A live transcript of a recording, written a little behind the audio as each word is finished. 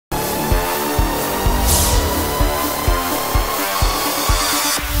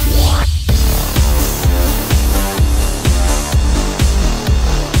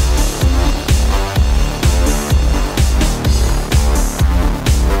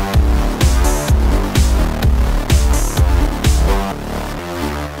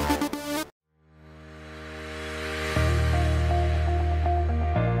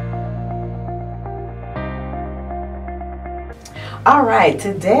right,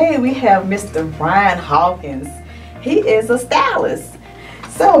 today we have Mr. Brian Hawkins. He is a stylist.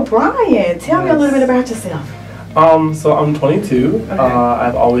 So Brian, tell me a little bit about yourself. So I'm 22. Okay.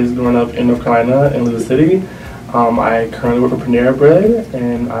 I've always grown up in North Carolina in Louis City. I currently work for Panera Bread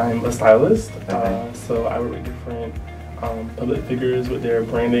and I'm a stylist. Okay. So I work with different public figures with their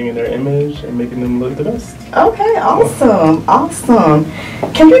branding and their image and making them look the best. Okay, awesome, awesome.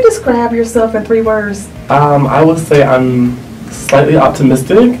 Can you describe yourself in 3 words? I would say I'm slightly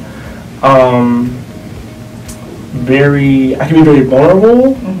optimistic. I can be very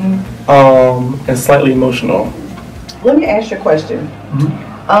vulnerable, and slightly emotional. Let me ask you a question.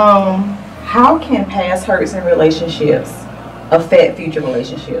 How can past hurts in relationships affect future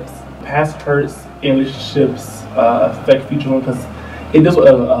relationships? Past hurts in relationships affect future ones because it deals with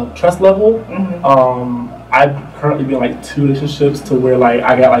a trust level. I've currently been in like 2 relationships to where like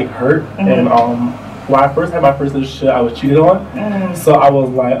I got like hurt, and when I first had my first relationship, I was cheated on. So I was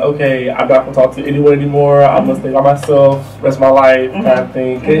like, okay, I'm not gonna talk to anyone anymore. I'm gonna stay by myself, rest of my life, kind of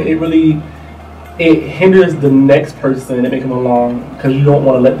thing. It hinders the next person that may come along because you don't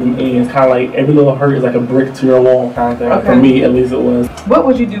want to let them in. It's kind of like every little hurt is like a brick to your wall kind of thing. Okay. For me, at least it was. What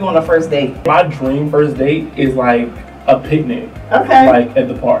would you do on a first date? My dream first date is like a picnic. Okay. Like at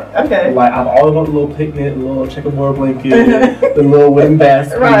the park. Okay. Like I've always wanted a little picnic, a little checkerboard blanket, the little wooden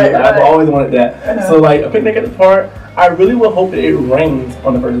basket. Right. I've always wanted that. So like a picnic at the park. I really would hope that it rains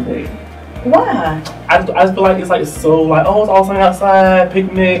on the first date. Why? I just feel like it's like so like, oh, it's all sunny outside,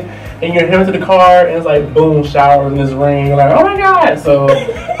 picnic, and you're heading to the car and it's like boom, showers and it's rain. You're like, oh my god. So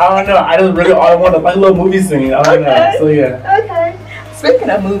I don't know. I just really all I want like a little movie scene. I don't know. So yeah. Okay.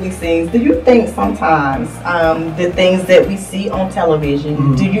 Speaking of movie scenes, do you think sometimes the things that we see on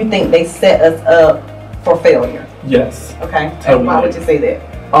television, do you think they set us up for failure? Yes. Okay. Totally. And why would you say that?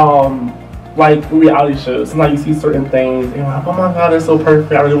 Like reality shows, sometimes you see certain things and you're like, oh my god, they're so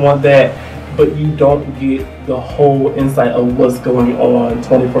perfect, I really want that. But you don't get the whole insight of what's going on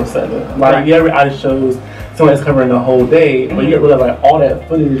 24/7. Like, yeah, reality shows, somebody's covering the whole day, but you get realize like all that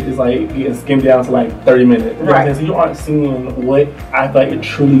footage is like getting skimmed down to like 30 minutes. You know what I'm saying? So you aren't seeing what I feel like it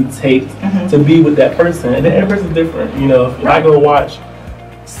truly takes to be with that person. And then every person's different. You know, if I go watch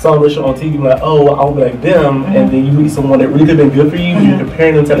some show on TV, like, oh, I'll be like them, and then you meet someone that really could have been good for you, you're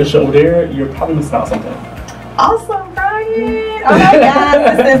comparing them to the show over there, you're probably missing out something. Awesome, Brian. All right,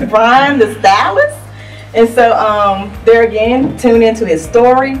 guys, this is Brian, the stylist. And so, there again, tune into his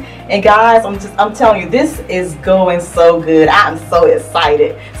story. And guys, I'm telling you, this is going so good. I'm so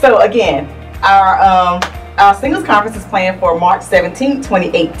excited. So again, our singles conference is planned for March 17,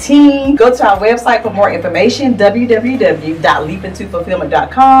 2018. Go to our website for more information,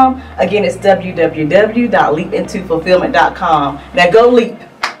 www.leapintofulfillment.com. Again, it's www.leapintofulfillment.com. Now go leap.